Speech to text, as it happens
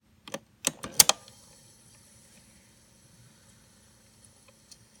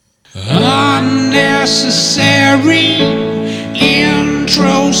unnecessary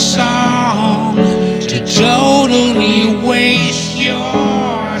intro song to totally waste your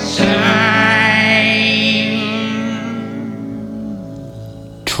time.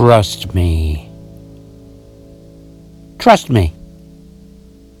 Trust me. Trust me.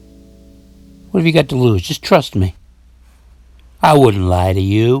 What have you got to lose? Just trust me. I wouldn't lie to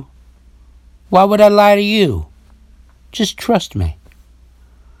you. Why would I lie to you? Just trust me.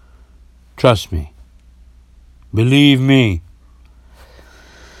 Trust me. Believe me.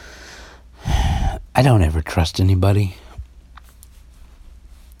 I don't ever trust anybody.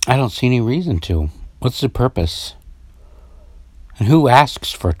 I don't see any reason to. What's the purpose? And who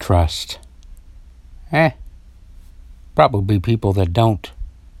asks for trust? Probably people that don't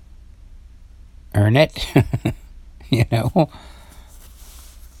earn it. You know?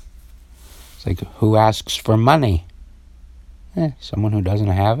 It's like, who asks for money? Someone who doesn't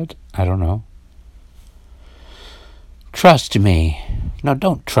have it? I don't know. Trust me. No,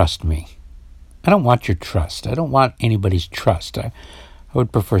 don't trust me. I don't want your trust. I don't want anybody's trust. I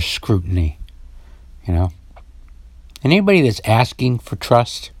would prefer scrutiny, you know. And anybody that's asking for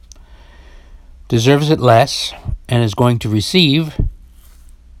trust deserves it less and is going to receive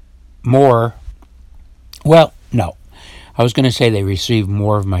more. Well, no. I was going to say they receive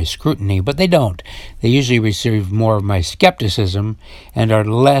more of my scrutiny, but they don't. They usually receive more of my skepticism and are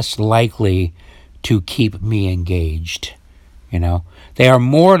less likely to keep me engaged, you know. They are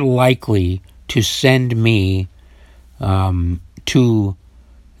more likely to send me to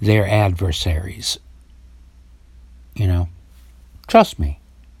their adversaries, you know. Trust me.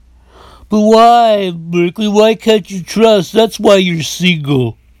 But why, Berkeley? Why can't you trust? That's why you're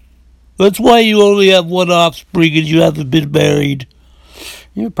single. That's why you only have one offspring and you haven't been married.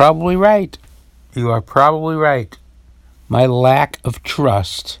 You're probably right. You are probably right. My lack of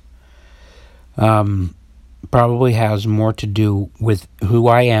trust probably has more to do with who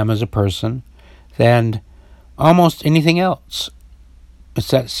I am as a person than almost anything else.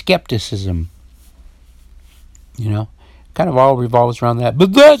 It's that skepticism. You know? Kind of all revolves around that.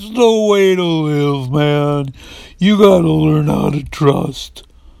 But that's no way to live, man. You gotta learn how to trust.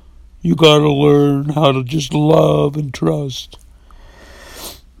 You gotta learn how to just love and trust.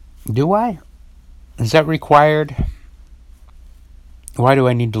 Do I? Is that required? Why do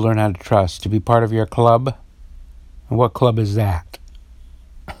I need to learn how to trust? To be part of your club? And what club is that?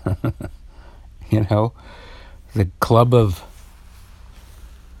 You know? The club of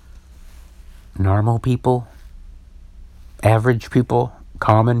normal people? Average people?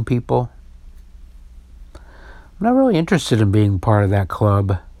 Common people? I'm not really interested in being part of that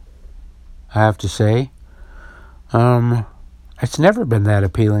club, I have to say. It's never been that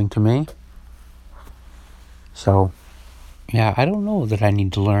appealing to me. So, yeah, I don't know that I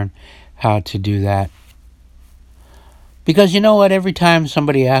need to learn how to do that. Because you know what? Every time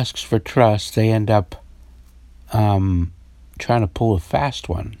somebody asks for trust, they end up trying to pull a fast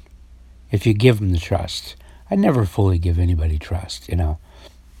one. If you give them the trust. I never fully give anybody trust, you know.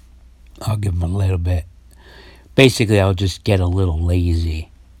 I'll give them a little bit. Basically, I'll just get a little lazy.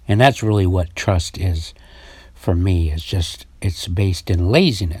 And that's really what trust is for me. It's based in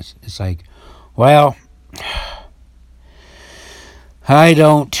laziness. It's like, well,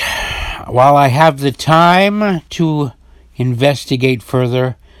 while I have the time to investigate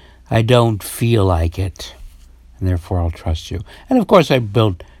further, I don't feel like it. And therefore, I'll trust you. And of course, I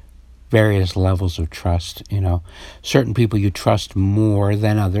build various levels of trust, you know. Certain people you trust more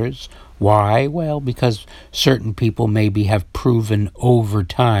than others. Why? Well, because certain people maybe have proven over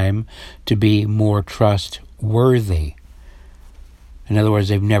time to be more trustworthy. In other words,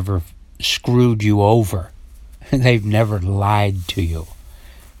 they've never screwed you over. They've never lied to you,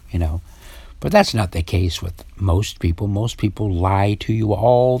 you know. But that's not the case with most people. Most people lie to you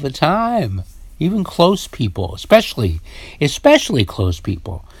all the time. Even close people, especially close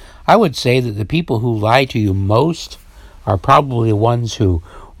people. I would say that the people who lie to you most are probably the ones who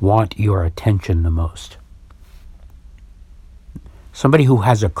want your attention the most. Somebody who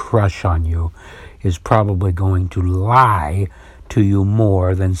has a crush on you is probably going to lie to you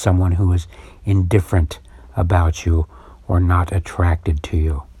more than someone who is indifferent about you or not attracted to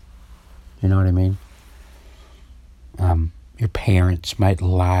you. You know what I mean? Your parents might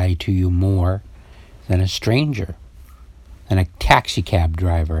lie to you more than a stranger, than a taxi cab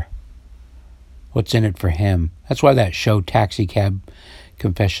driver. What's in it for him? That's why that show Taxi Cab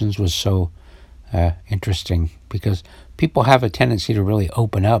Confessions was so interesting, because people have a tendency to really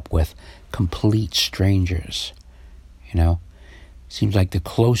open up with complete strangers. You know, seems like the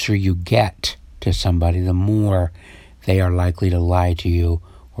closer you get to somebody, the more they are likely to lie to you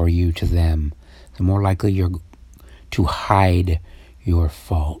or you to them. the more likely you're to hide your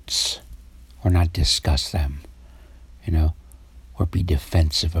faults or not discuss them, or be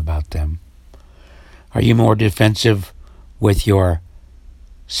defensive about them. Are you more defensive with your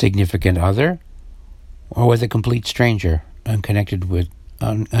significant other or with a complete stranger, unconnected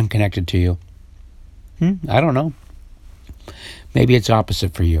to you? I don't know. Maybe it's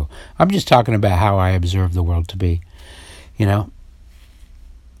opposite for you. I'm just talking about how I observe the world to be,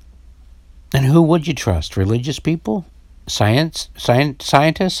 And who would you trust? Religious people? Scientists?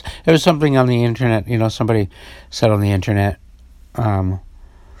 There was something on the internet, somebody said on the internet,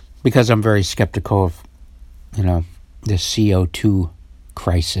 because I'm very skeptical of, the CO2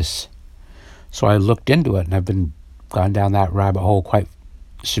 crisis. So I looked into it, and I've gone down that rabbit hole quite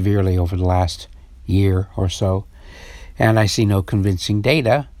severely over the last year or so. And I see no convincing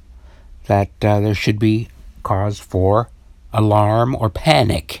data that there should be cause for alarm or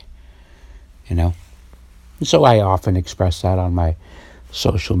panic, So I often express that on my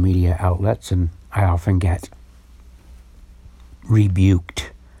social media outlets, and I often get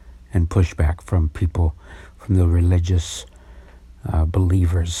rebuked and pushback from people, from the religious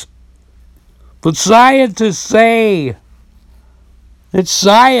believers. But scientists say, it's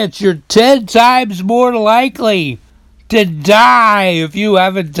science, you're 10 times more likely to die if you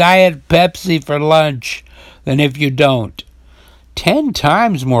have a Diet Pepsi for lunch than if you don't. 10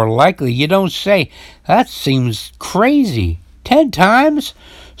 times more likely, you don't say. That seems crazy. 10 times?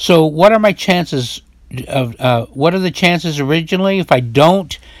 So what are my chances what are the chances originally if I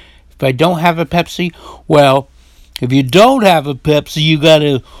don't have a Pepsi? Well, if you don't have a Pepsi, you got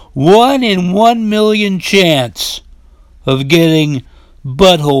a 1 in 1 million chance of getting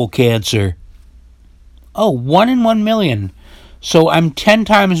butthole cancer. Oh, 1 in 1 million. So I'm 10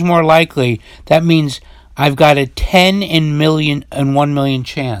 times more likely. That means I've got a 10 in 1 million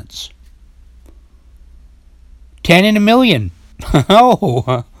chance. 10 in a million.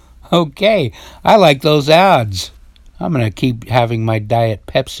 Oh, okay. I like those odds. I'm going to keep having my Diet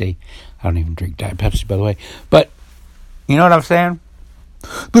Pepsi. I don't even drink Diet Pepsi, by the way. But, you know what I'm saying?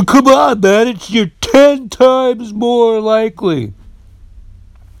 But come on, man. You're 10 times more likely.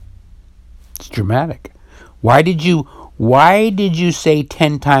 It's dramatic. Why did you say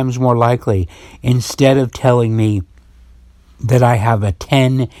 10 times more likely instead of telling me that I have a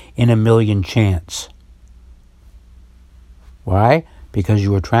 10 in a million chance? Why? Because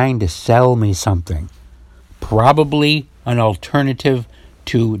you were trying to sell me something. Probably an alternative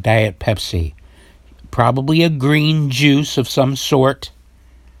to Diet Pepsi. Probably a green juice of some sort.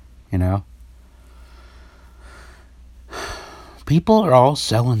 People are all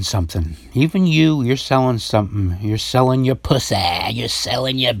selling something. Even you're selling something. You're selling your pussy. You're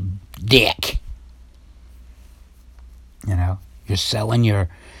selling your dick. You're selling your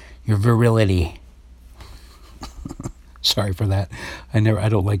virility. Sorry for that. I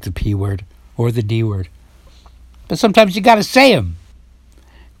don't like the P word or the D word. But sometimes you got to say them.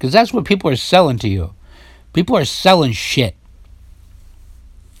 Because that's what people are selling to you. People are selling shit.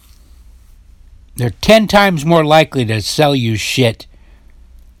 They're 10 times more likely to sell you shit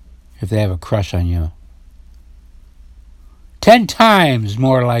if they have a crush on you. 10 times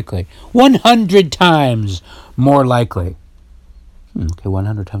more likely. 100 times more likely. Okay,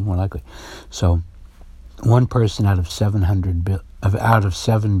 100 times more likely. So, one person out of 7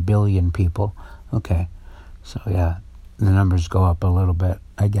 billion people. Okay, so yeah, the numbers go up a little bit.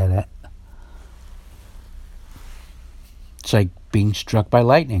 I get it. It's like being struck by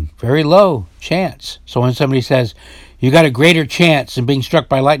lightning. Very low chance. So when somebody says, you got a greater chance than being struck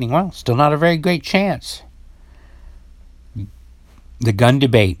by lightning, well, still not a very great chance. The gun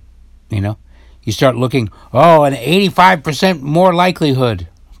debate, you start looking, an 85% more likelihood.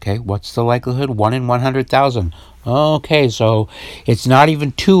 Okay, what's the likelihood? 1 in 100,000. Okay, so it's not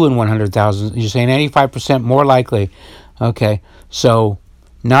even 2 in 100,000. You're saying 85% more likely. Okay, so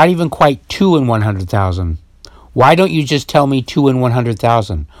not even quite 2 in 100,000. Why don't you just tell me 2 in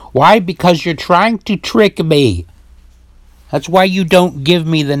 100,000? Why? Because you're trying to trick me. That's why you don't give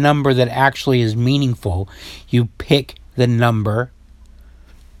me the number that actually is meaningful. You pick the number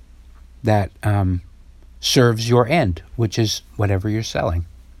that serves your end, which is whatever you're selling.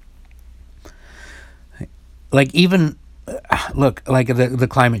 Like even, look, like the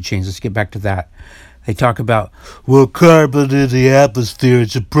climate change. Let's get back to that. They talk about, carbon in the atmosphere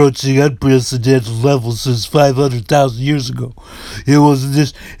is approaching unprecedented levels since 500,000 years ago. It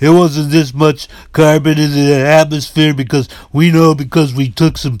wasn't this much carbon in the atmosphere because we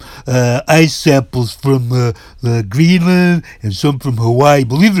took some ice samples from Greenland and some from Hawaii.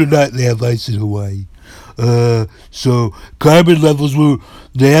 Believe it or not, they have ice in Hawaii. So carbon levels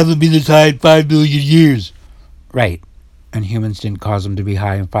they haven't been this high in 5 million years. Right. And humans didn't cause them to be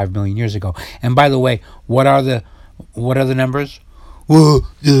high in 5 million years ago. And by the way, what are the numbers? Well,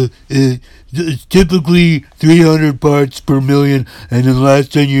 it's typically 300 parts per million, and in the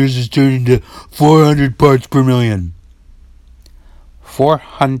last 10 years it's turned into 400 parts per million.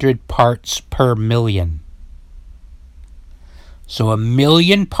 400 parts per million. So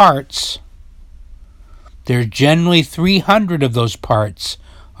 1,000,000 parts, there's generally 300 of those parts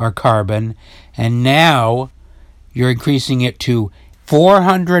are carbon, and now you're increasing it to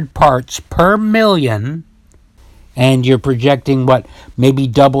 400 parts per million, and you're projecting maybe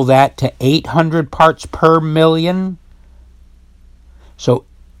double that to 800 parts per million. So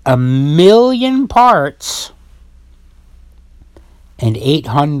 1,000,000 parts, and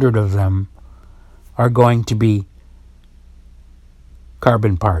 800 of them are going to be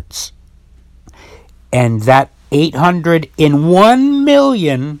carbon parts. And that 800 in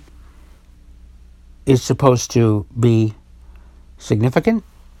 1,000,000 is supposed to be significant.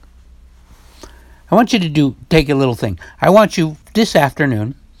 I want you to take a little thing. I want you this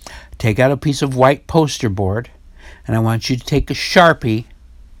afternoon take out a piece of white poster board, and I want you to take a Sharpie,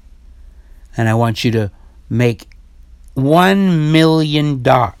 and I want you to make 1,000,000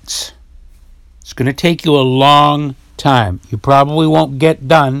 dots. It's going to take you a long time. You probably won't get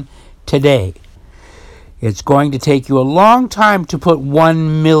done today. It's going to take you a long time to put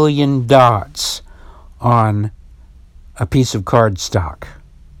 1,000,000 dots on a piece of cardstock.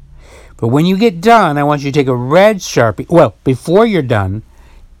 But when you get done, I want you to take a red Sharpie. Well, before you're done,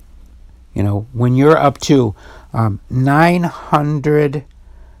 when you're up to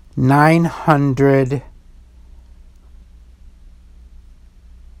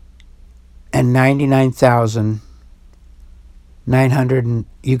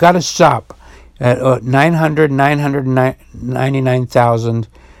you got to stop at 999,000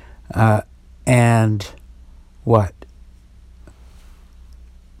 and what?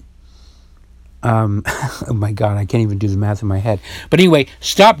 Oh my God, I can't even do the math in my head. But anyway,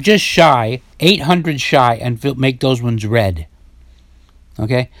 stop just shy, 800 shy, and make those ones red.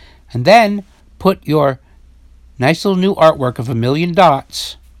 Okay? And then put your nice little new artwork of 1,000,000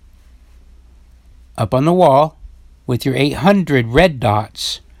 dots up on the wall with your 800 red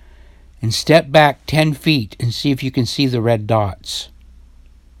dots, and step back 10 feet and see if you can see the red dots.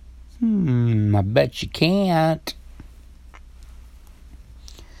 I bet you can't.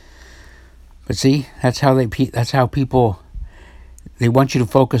 But see, that's how people, they want you to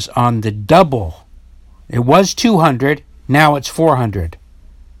focus on the double. It was 200, now it's 400.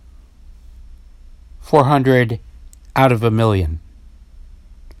 400 out of 1,000,000.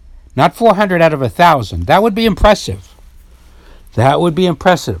 Not 400 out of 1,000. That would be impressive. That would be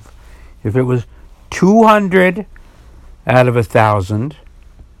impressive. If it was 200 out of 1,000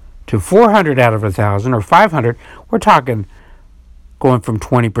 to 400 out of 1,000 or 500, we're talking going from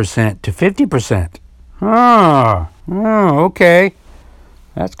 20% to 50%. Oh, okay.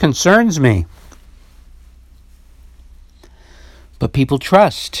 That concerns me. But people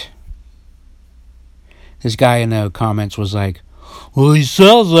trust. This guy in the comments was like, well, it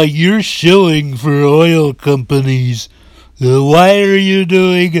sounds like you're shilling for oil companies. Why are you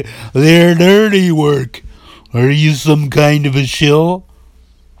doing their dirty work? Are you some kind of a shill?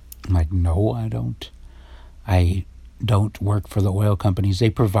 I'm like, no, I don't. I don't work for the oil companies. They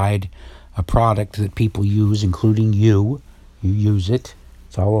provide a product that people use, including you. You use it.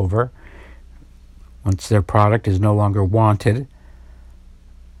 It's all over. Once their product is no longer wanted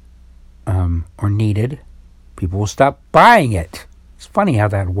or needed, people will stop buying it. It's funny how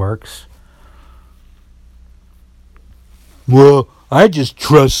that works. Well, I just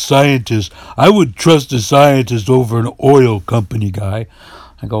trust scientists. I would trust a scientist over an oil company guy.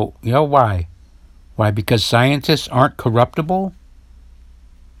 I go, why? Why, because scientists aren't corruptible?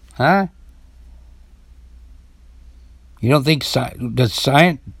 Huh? You don't think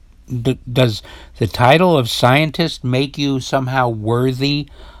does the title of scientist make you somehow worthy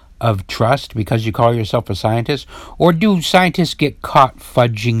of trust because you call yourself a scientist? Or do scientists get caught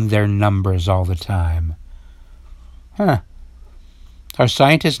fudging their numbers all the time? Huh. Are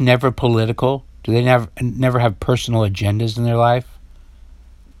scientists never political? Do they never have personal agendas in their life?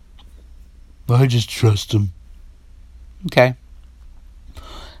 I just trust them. Okay.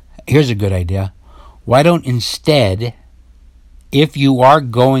 Here's a good idea. Why don't instead, if you are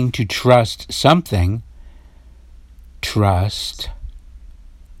going to trust something, trust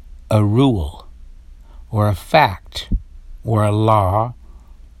a rule or a fact or a law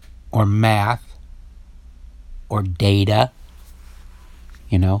or math or data,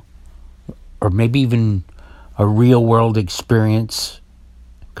 or maybe even a real world experience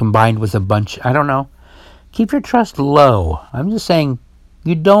combined with a bunch, I don't know. Keep your trust low. I'm just saying,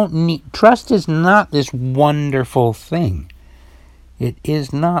 you don't need, trust is not this wonderful thing. It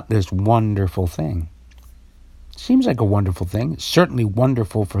is not this wonderful thing. Seems like a wonderful thing. It's certainly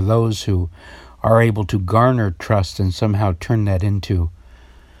wonderful for those who are able to garner trust and somehow turn that into,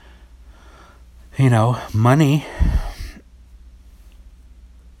 money.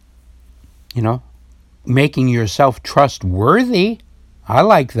 Making yourself trustworthy. I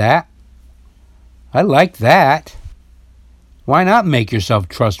like that. Why not make yourself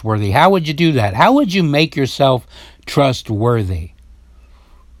trustworthy? How would you do that? How would you make yourself trustworthy?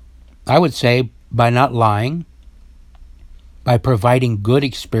 I would say by not lying, by providing good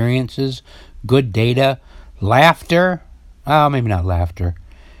experiences, good data, laughter. Maybe not laughter,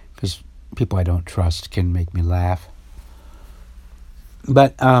 because people I don't trust can make me laugh.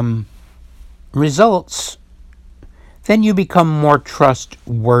 But results, then you become more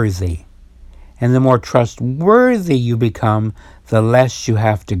trustworthy. And the more trustworthy you become, the less you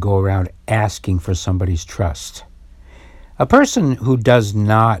have to go around asking for somebody's trust. A person who does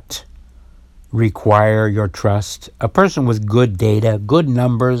not require your trust, a person with good data, good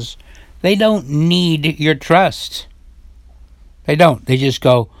numbers, they don't need your trust. They don't. They just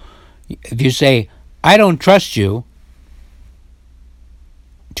go, if you say, I don't trust you,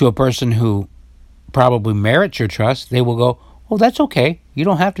 to a person who probably merits your trust, they will go, oh, that's okay. You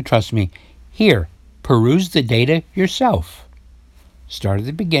don't have to trust me. Here, peruse the data yourself. Start at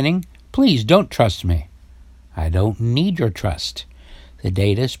the beginning. Please don't trust me. I don't need your trust. The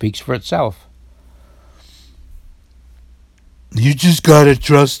data speaks for itself. You just gotta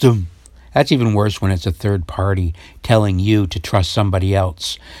trust them. That's even worse when it's a third party telling you to trust somebody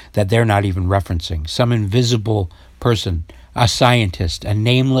else that they're not even referencing. Some invisible person, a scientist, a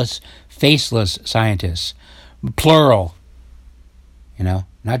nameless, faceless scientist, plural.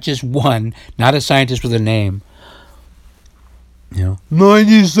 Not just one, not a scientist with a name.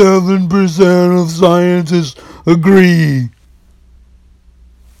 97% of scientists agree.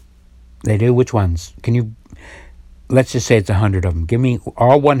 They do? Which ones? Let's just say it's 100 of them. Give me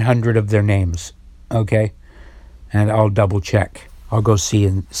all 100 of their names, okay? And I'll double check. I'll go see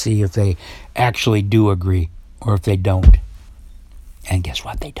if they actually do agree or if they don't. And guess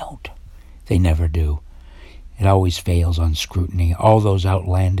what? They don't. They never do. It always fails on scrutiny. All those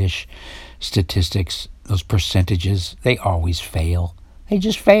outlandish statistics, those percentages, they always fail. They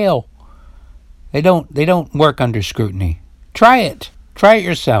just fail. They don't work under scrutiny. Try it. Try it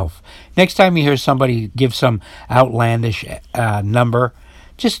yourself. Next time you hear somebody give some outlandish number,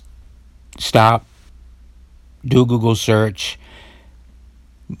 just stop. Do a Google search.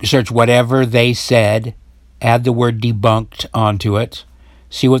 Search whatever they said. Add the word debunked onto it.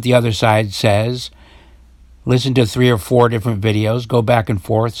 See what the other side says. Listen to 3 or 4 different videos. Go back and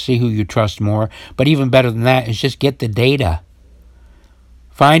forth. See who you trust more. But even better than that is just get the data.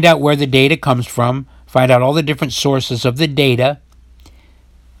 Find out where the data comes from. Find out all the different sources of the data.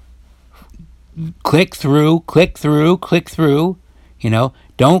 Click through. Don't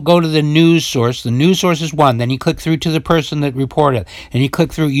go to the news source. The news source is one. Then you click through to the person that reported. And you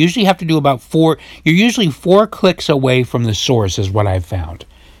click through. You usually have to do about 4. You're usually 4 clicks away from the source is what I've found.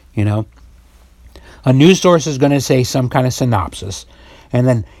 A news source is going to say some kind of synopsis. And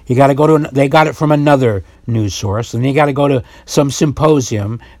then you got to go to, they got it from another news source. And then you got to go to some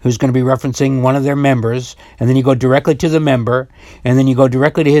symposium who's going to be referencing one of their members. And then you go directly to the member. And then you go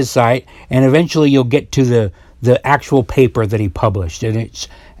directly to his site. And eventually you'll get to the actual paper that he published. And it's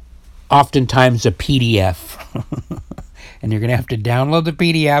oftentimes a PDF. And you're going to have to download the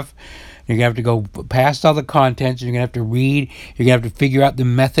PDF. You're going to have to go past all the contents. You're going to have to read. You're going to have to figure out the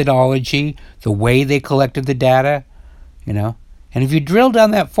methodology, the way they collected the data, And if you drill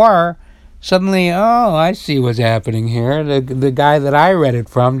down that far, suddenly, oh, I see what's happening here. The guy that I read it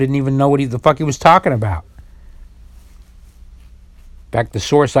from didn't even know what the fuck he was talking about. In fact, the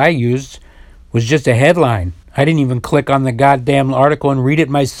source I used was just a headline. I didn't even click on the goddamn article and read it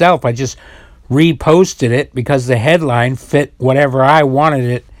myself. I just reposted it because the headline fit whatever I wanted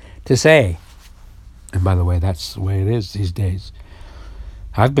it to say. And by the way, that's the way it is these days.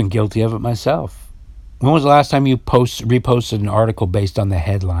 I've been guilty of it myself. When was the last time you reposted an article based on the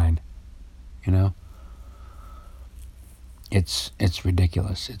headline? It's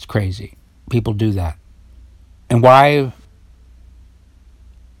ridiculous. It's crazy. People do that. And why?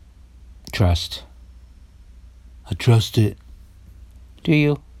 Trust. I trust it. Do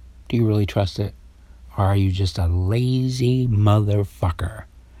you? Do you really trust it? Or are you just a lazy motherfucker?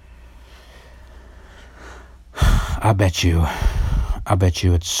 I bet you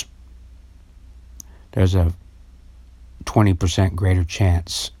it's there's a 20% greater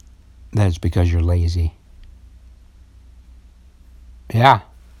chance that it's because you're lazy. Yeah.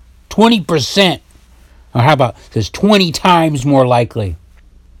 20%. Or how about this? 20 times more likely.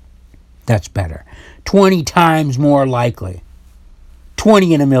 That's better. 20 times more likely.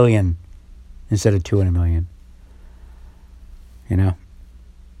 20 in a million instead of 2 in a million. You know?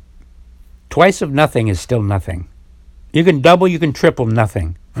 Twice of nothing is still nothing. You can double, you can triple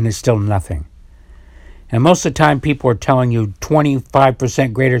nothing, and it's still nothing. And most of the time people are telling you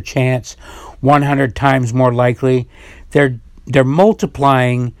 25% greater chance, 100 times more likely. They're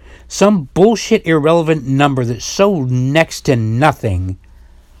multiplying some bullshit irrelevant number that's so next to nothing.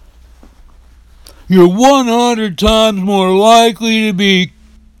 You're 100 times more likely to be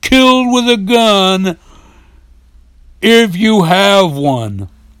killed with a gun if you have one.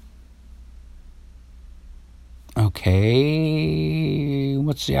 Okay,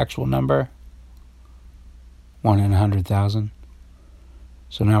 what's the actual number? 1 in 100,000.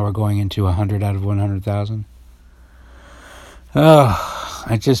 So now we're going into 100 out of 100,000. Oh,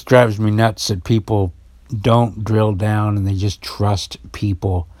 it just drives me nuts that people don't drill down and they just trust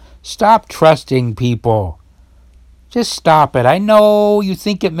people. Stop trusting people. Just stop it. I know you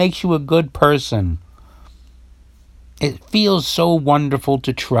think it makes you a good person. It feels so wonderful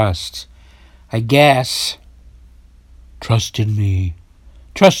to trust. I guess. Trust in me.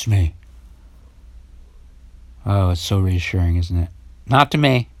 Trust me. Oh, it's so reassuring, isn't it? Not to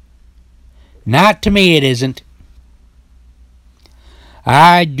me. Not to me, it isn't.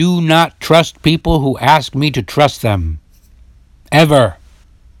 I do not trust people who ask me to trust them. Ever.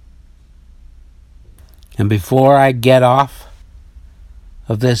 And before I get off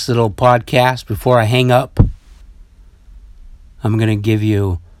of this little podcast, before I hang up, I'm going to give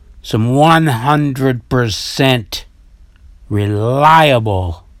you some 100%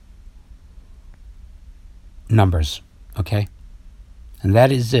 reliable numbers, okay? And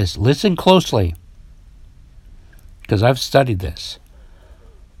that is this. Listen closely, because I've studied this.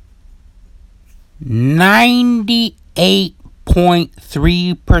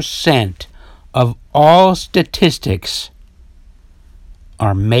 98.3% of all statistics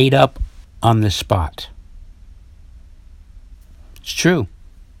are made up on the spot. It's true.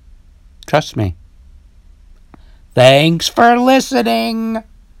 Trust me. Thanks for listening.